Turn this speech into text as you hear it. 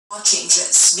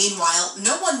Changes. Meanwhile,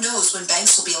 no one knows when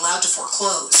banks will be allowed to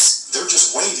foreclose. They're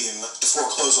just waiting to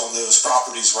foreclose on those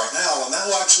properties right now, and that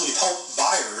will actually help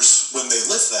buyers when they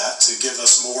lift that to give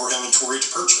us more inventory to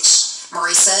purchase.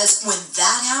 Murray says when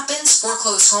that happens,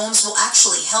 foreclosed homes will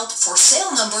actually help for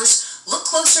sale numbers look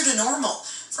closer to normal.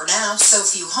 For now, so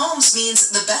few homes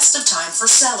means the best of time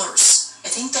for sellers. I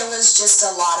think there was just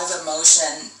a lot of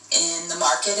emotion in the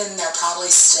market, and there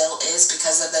probably still is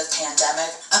because of the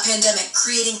pandemic. A pandemic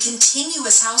creating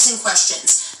continuous housing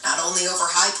questions, not only over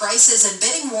high prices and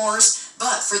bidding wars,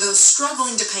 but for those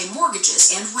struggling to pay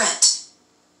mortgages and rent.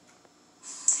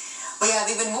 We have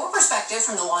even more perspective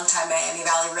from the longtime Miami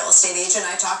Valley real estate agent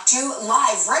I talked to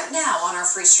live right now on our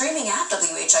free streaming app,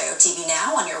 WHIO TV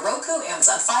Now, on your Roku,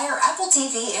 Amazon Fire, Apple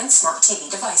TV, and Smart TV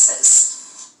devices.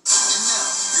 And now,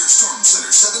 your Storm Center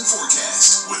 7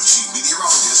 forecast with Chief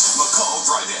Meteorologist McCall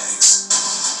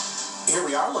Vrydaghs. Here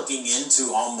we are looking into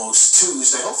almost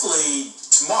Tuesday. Hopefully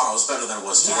tomorrow's better than it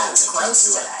was today. Yeah, it's gross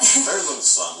today. Very little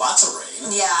sun, lots of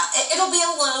rain. Yeah, it'll be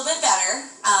a little bit better.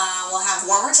 We'll have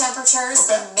warmer temperatures,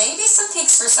 maybe some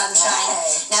peaks for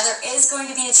sunshine. Now there is going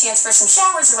to be a chance for some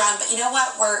showers around, but you know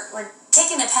what? We're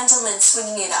taking the pendulum and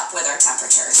swinging it up with our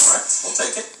temperatures. All right, we'll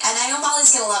take it. And I know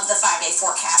Molly's going to love the 5-day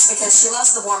forecast because she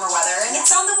loves the warmer weather, and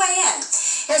it's on the way in.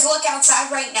 Here's a look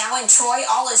outside right now in Troy.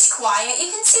 All is quiet.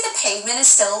 You can see the pavement is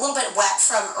still a little bit wet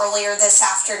from earlier this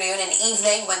afternoon and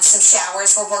evening when some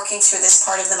showers were working through this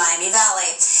part of the Miami Valley.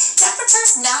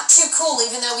 Temperatures not too cool,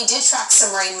 even though we did track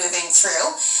some rain moving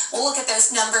through. We'll look at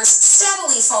those numbers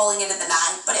steadily falling into the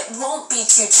night, but it won't be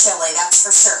too chilly, that's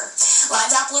for sure.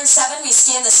 Live Doppler 7, we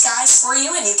scan the skies for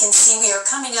you, and you can see we are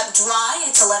coming up dry.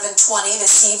 It's 11:20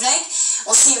 this evening.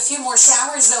 We'll see a few more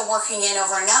showers, though, working in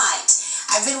overnight.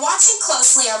 I've been watching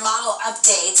closely our model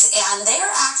updates, and they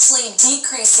are actually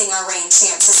decreasing our rain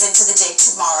chances into the day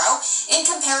tomorrow in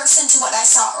comparison to what I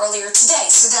saw earlier today.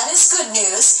 So that is good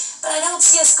news, but I don't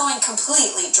see us going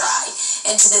completely dry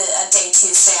into the day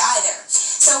Tuesday either.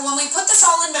 So when we put this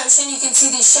all in motion, you can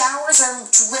see these showers are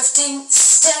drifting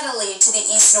steadily to the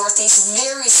east-northeast,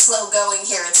 very slow going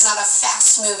here. It's not a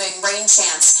fast-moving rain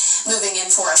chance moving in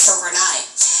for us overnight.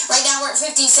 Right now we're at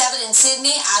 57 in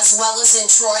Sydney as well as in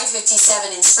Troy, 57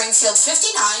 in Springfield,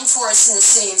 59 for us in the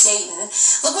city of Dayton.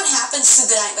 Look what happens through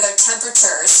the night with our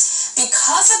temperatures.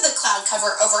 Because of the cloud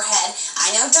cover overhead,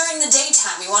 I know during the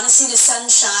daytime we want to see the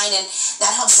sunshine and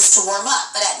that helps us to warm up.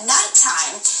 But at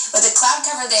nighttime, with the cloud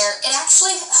cover there, it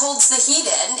actually holds the heat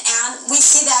in, and we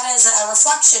see that as a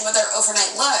reflection with our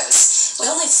overnight lows.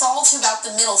 We only fall to about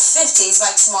the middle 50s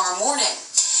by tomorrow morning.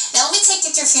 Now let me take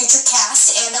you through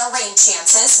Futurecast and our rain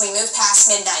chances. We move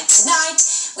past midnight tonight.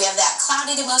 We have that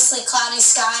cloudy to mostly cloudy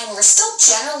sky, and we're still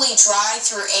generally dry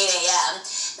through 8 a.m.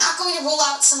 Not going to rule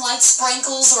out some light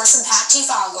sprinkles or some patchy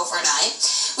fog overnight.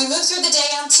 We move through the day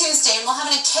on Tuesday, and we'll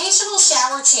have an occasional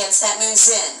shower chance that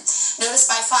moves in. Notice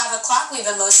by 5 o'clock we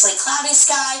have a mostly cloudy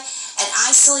sky, an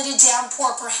isolated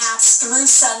downpour perhaps through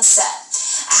sunset.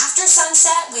 After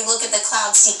sunset, we look at the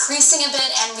clouds decreasing a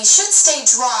bit, and we should stay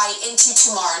dry into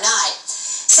tomorrow night.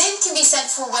 Same can be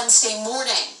said for Wednesday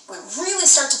morning. We really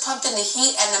start to pump in the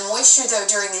heat and the moisture, though,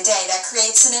 during the day. That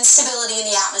creates some instability in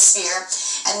the atmosphere,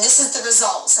 and this is the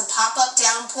result. Some pop-up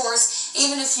downpours,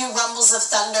 even a few rumbles of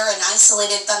thunder and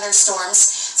isolated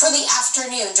thunderstorms for the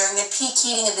afternoon during the peak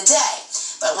heating of the day.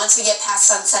 But once we get past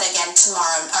sunset again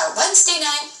tomorrow, or Wednesday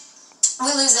night,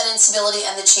 we lose that instability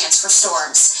and the chance for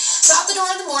storms. So out the door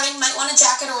in the morning, might want a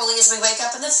jacket early as we wake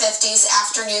up in the 50s.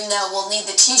 Afternoon, though, we'll need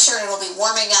the t-shirt. It'll be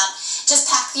warming up. Just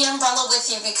pack the umbrella with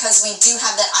you because we do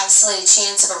have that isolated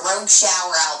chance of a rogue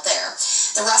shower out there.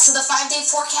 The rest of the 5-day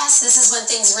forecast, this is when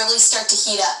things really start to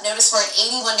heat up. Notice we're at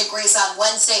 81 degrees on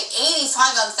Wednesday,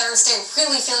 85 on Thursday,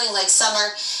 really feeling like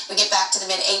summer. We get back to the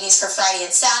mid-80s for Friday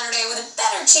and Saturday with a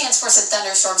better chance for some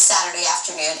thunderstorms Saturday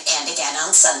afternoon and again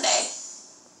on Sunday.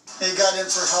 He got in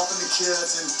for helping the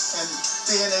kids and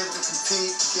being able to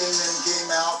compete game in, game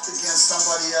out against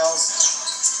somebody else.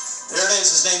 There it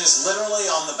is. His name is literally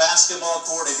on the basketball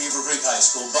court at Beaver Creek High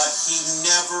School, but he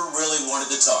never really wanted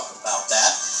to talk about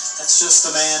that. That's just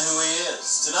the man who he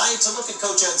is. Tonight, to look at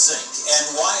Coach Ed Zink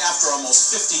and why, after almost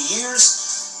 50 years,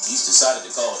 he's decided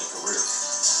to call it a career.